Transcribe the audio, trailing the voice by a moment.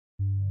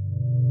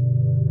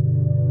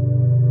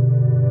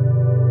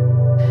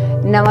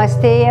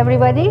Namaste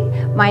everybody,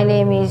 my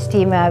name is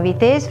Tima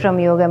Vitesh from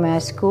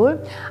YogaMea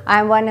School.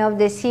 I'm one of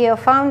the CEO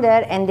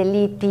founder and the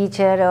lead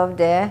teacher of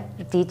the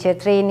teacher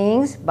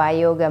trainings by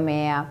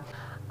YogaMea.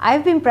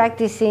 I've been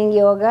practicing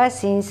yoga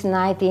since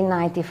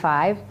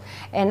 1995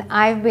 and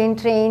I've been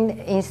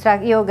trained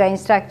yoga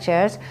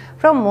instructors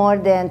from more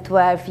than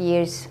 12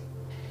 years.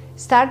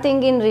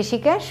 Starting in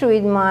Rishikesh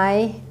with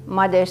my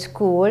mother's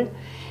school,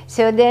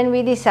 so then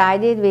we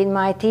decided with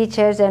my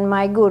teachers and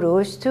my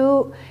gurus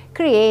to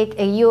create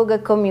a yoga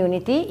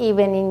community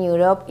even in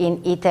Europe,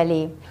 in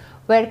Italy,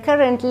 where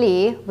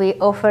currently we're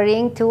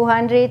offering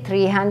 200,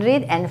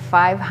 300 and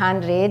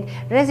 500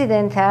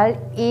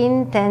 residential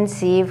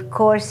intensive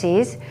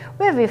courses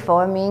where we're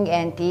forming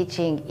and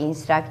teaching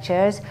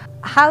instructors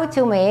how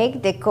to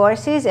make the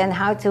courses and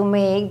how to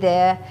make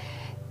the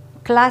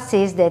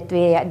classes that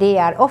they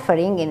are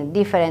offering in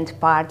different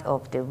parts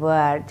of the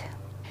world.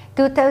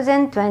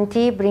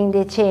 2020 bring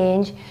the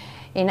change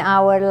in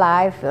our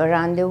life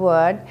around the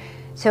world.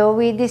 So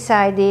we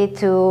decided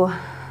to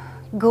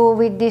go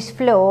with this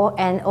flow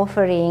and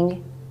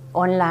offering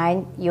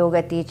online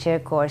yoga teacher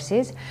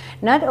courses.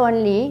 Not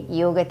only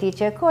yoga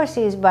teacher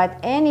courses, but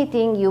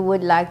anything you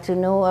would like to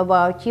know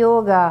about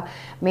yoga.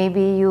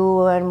 Maybe you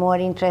are more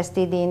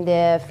interested in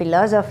the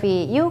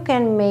philosophy. You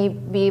can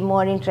maybe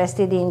more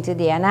interested into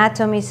the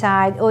anatomy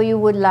side, or you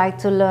would like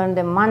to learn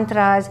the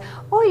mantras,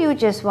 or you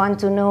just want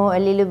to know a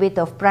little bit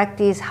of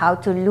practice, how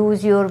to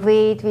lose your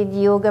weight with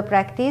yoga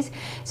practice.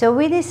 So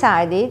we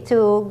decided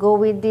to go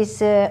with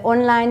this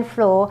online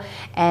flow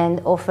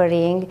and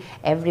offering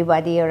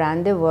everybody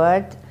around the world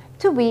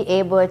to be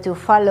able to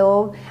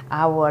follow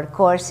our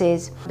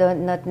courses.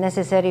 Not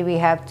necessarily we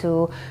have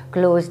to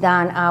close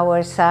down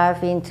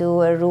ourselves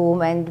into a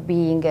room and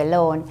being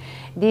alone.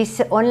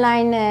 These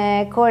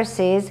online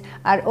courses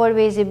are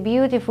always a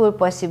beautiful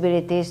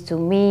possibilities to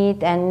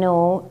meet and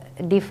know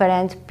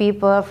different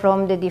people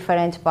from the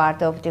different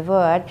part of the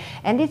world,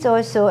 and it's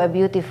also a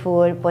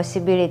beautiful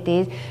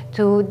possibility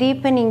to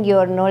deepening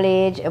your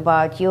knowledge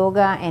about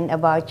yoga and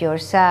about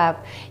yourself.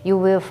 You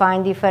will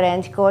find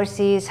different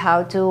courses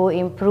how to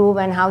improve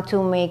and how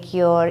to make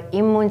your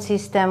immune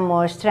system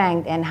more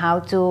strong and how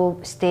to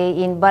stay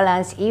in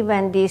balance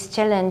even these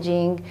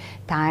challenging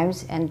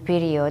times and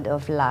period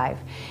of life.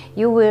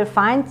 You will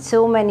find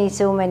so many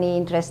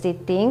interesting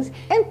things,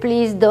 and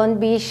please don't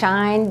be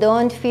shy,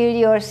 don't feel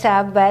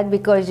yourself bad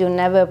because you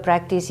never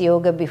practiced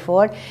yoga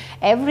before.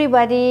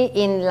 Everybody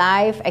in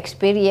life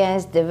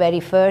experienced the very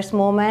first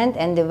moment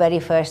and the very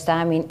first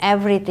time in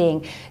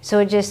everything.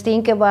 So just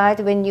think about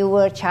when you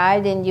were a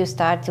child and you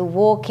start to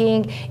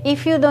walking.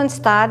 If you don't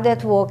start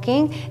that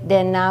walking,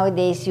 then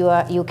nowadays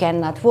you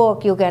cannot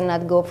walk, you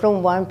cannot go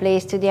from one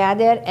place to the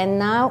other, and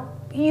now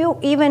you,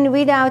 even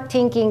without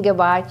thinking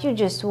about, you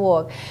just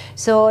walk.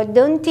 So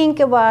don't think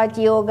about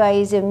yoga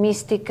is a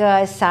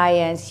mystical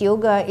science.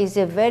 Yoga is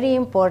a very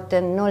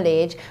important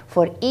knowledge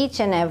for each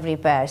and every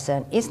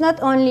person. It's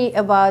not only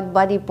about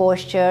body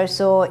posture,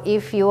 so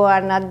if you are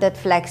not that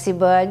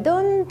flexible,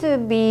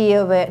 don't be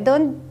aware,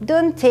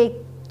 don't take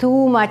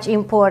too much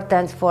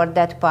importance for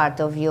that part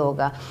of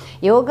yoga.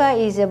 Yoga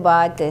is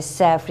about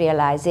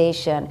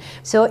self-realization.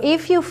 So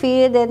if you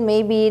feel that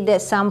maybe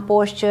that some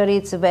posture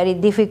is very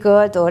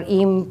difficult or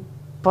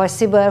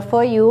impossible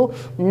for you,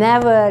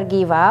 never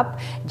give up.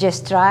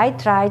 Just try.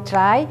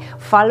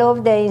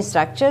 Follow the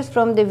instructions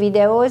from the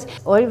videos.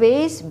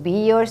 Always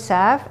be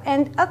yourself,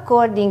 and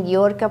according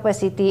your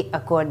capacity,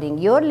 according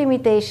your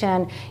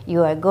limitation,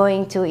 you are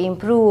going to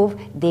improve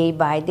day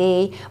by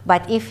day.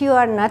 But if you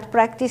are not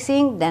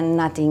practicing, then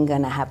nothing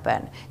gonna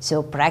happen.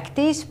 So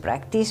practice,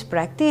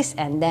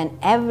 and then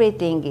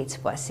everything is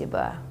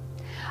possible.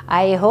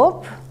 I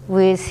hope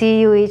we'll see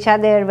you each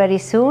other very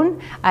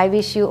soon. I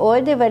wish you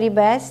all the very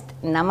best.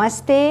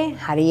 Namaste,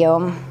 Hari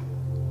Om.